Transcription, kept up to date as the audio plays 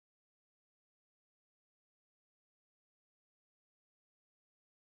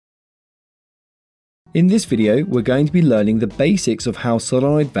In this video, we're going to be learning the basics of how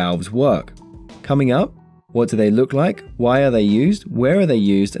solenoid valves work. Coming up, what do they look like, why are they used, where are they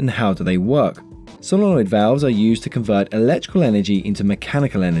used, and how do they work? Solenoid valves are used to convert electrical energy into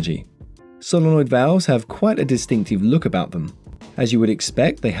mechanical energy. Solenoid valves have quite a distinctive look about them. As you would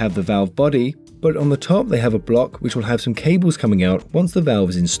expect, they have the valve body, but on the top they have a block which will have some cables coming out once the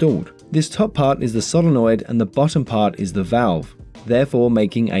valve is installed. This top part is the solenoid and the bottom part is the valve, therefore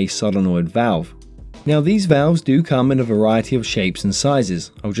making a solenoid valve. Now these valves do come in a variety of shapes and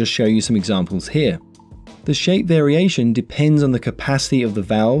sizes. I'll just show you some examples here. The shape variation depends on the capacity of the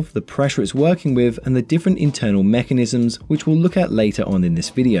valve, the pressure it's working with, and the different internal mechanisms which we'll look at later on in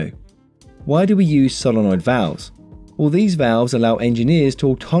this video. Why do we use solenoid valves? Well, these valves allow engineers to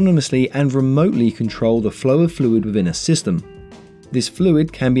autonomously and remotely control the flow of fluid within a system. This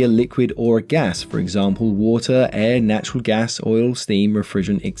fluid can be a liquid or a gas, for example water, air, natural gas, oil, steam,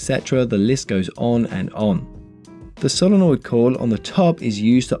 refrigerant, etc. The list goes on and on. The solenoid coil on the top is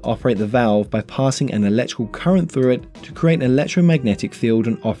used to operate the valve by passing an electrical current through it to create an electromagnetic field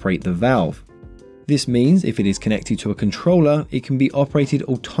and operate the valve. This means if it is connected to a controller, it can be operated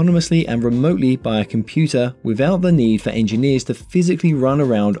autonomously and remotely by a computer without the need for engineers to physically run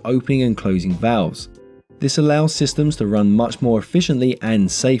around opening and closing valves. This allows systems to run much more efficiently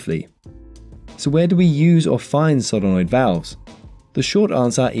and safely. So where do we use or find solenoid valves? The short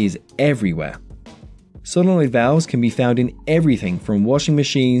answer is everywhere. Solenoid valves can be found in everything from washing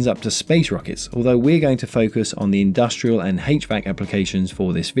machines up to space rockets, although we're going to focus on the industrial and HVAC applications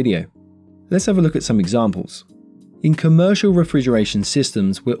for this video. Let's have a look at some examples. In commercial refrigeration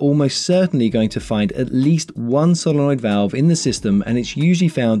systems, we're almost certainly going to find at least one solenoid valve in the system, and it's usually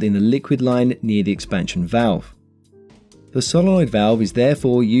found in the liquid line near the expansion valve. The solenoid valve is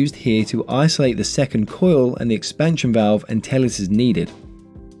therefore used here to isolate the second coil and the expansion valve until it is needed.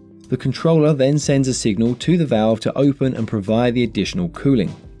 The controller then sends a signal to the valve to open and provide the additional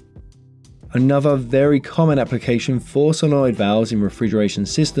cooling. Another very common application for solenoid valves in refrigeration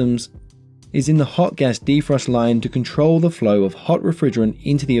systems is in the hot gas defrost line to control the flow of hot refrigerant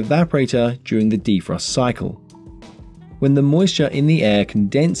into the evaporator during the defrost cycle. When the moisture in the air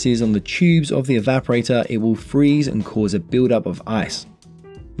condenses on the tubes of the evaporator, it will freeze and cause a buildup of ice.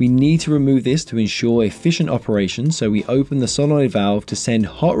 We need to remove this to ensure efficient operation, so we open the solenoid valve to send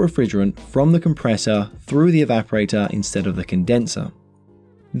hot refrigerant from the compressor through the evaporator instead of the condenser.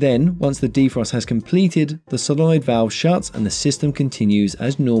 Then, once the defrost has completed, the solenoid valve shuts and the system continues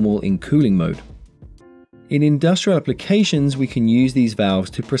as normal in cooling mode. In industrial applications, we can use these valves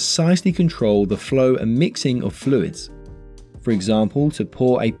to precisely control the flow and mixing of fluids. For example, to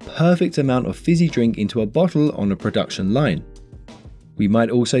pour a perfect amount of fizzy drink into a bottle on a production line. We might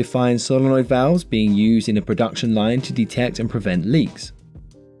also find solenoid valves being used in a production line to detect and prevent leaks.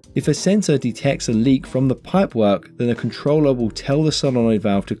 If a sensor detects a leak from the pipework, then the controller will tell the solenoid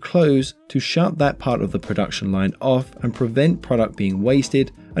valve to close to shut that part of the production line off and prevent product being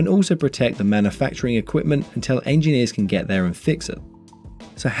wasted, and also protect the manufacturing equipment until engineers can get there and fix it.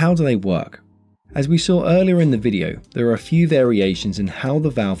 So how do they work? As we saw earlier in the video, there are a few variations in how the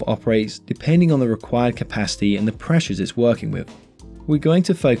valve operates depending on the required capacity and the pressures it's working with. We're going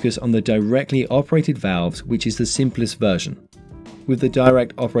to focus on the directly operated valves, which is the simplest version. With the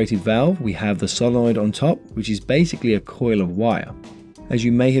direct operated valve, we have the solenoid on top, which is basically a coil of wire. As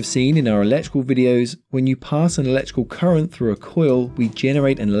you may have seen in our electrical videos, when you pass an electrical current through a coil, we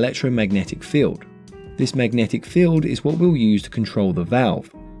generate an electromagnetic field. This magnetic field is what we'll use to control the valve.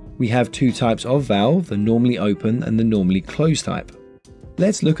 We have two types of valve, the normally open and the normally closed type.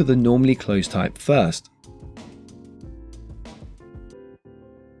 Let's look at the normally closed type first.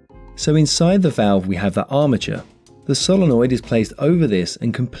 So inside the valve we have the armature. The solenoid is placed over this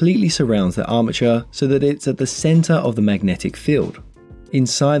and completely surrounds the armature so that it's at the center of the magnetic field.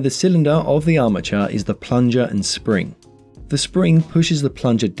 Inside the cylinder of the armature is the plunger and spring. The spring pushes the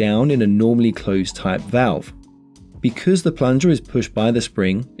plunger down in a normally closed type valve. Because the plunger is pushed by the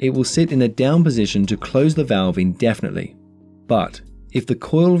spring, it will sit in a down position to close the valve indefinitely. But if the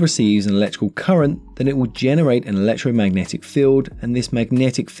coil receives an electrical current, then it will generate an electromagnetic field, and this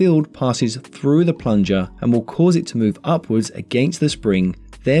magnetic field passes through the plunger and will cause it to move upwards against the spring,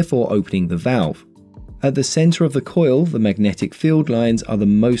 therefore opening the valve. At the center of the coil, the magnetic field lines are the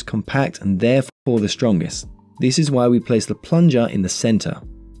most compact and therefore the strongest. This is why we place the plunger in the center.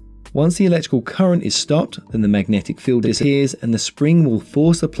 Once the electrical current is stopped, then the magnetic field disappears and the spring will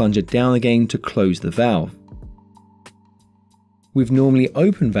force the plunger down again to close the valve. With normally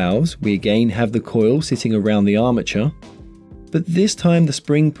open valves, we again have the coil sitting around the armature, but this time the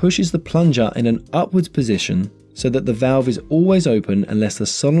spring pushes the plunger in an upwards position so that the valve is always open unless the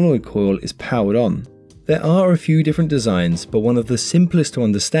solenoid coil is powered on. There are a few different designs, but one of the simplest to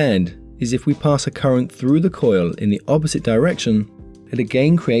understand is if we pass a current through the coil in the opposite direction, it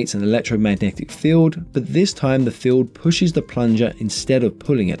again creates an electromagnetic field, but this time the field pushes the plunger instead of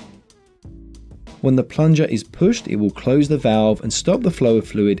pulling it. When the plunger is pushed, it will close the valve and stop the flow of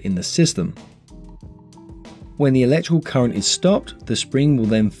fluid in the system. When the electrical current is stopped, the spring will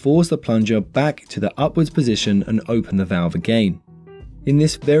then force the plunger back to the upwards position and open the valve again. In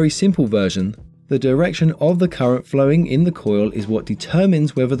this very simple version, the direction of the current flowing in the coil is what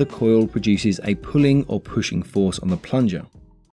determines whether the coil produces a pulling or pushing force on the plunger.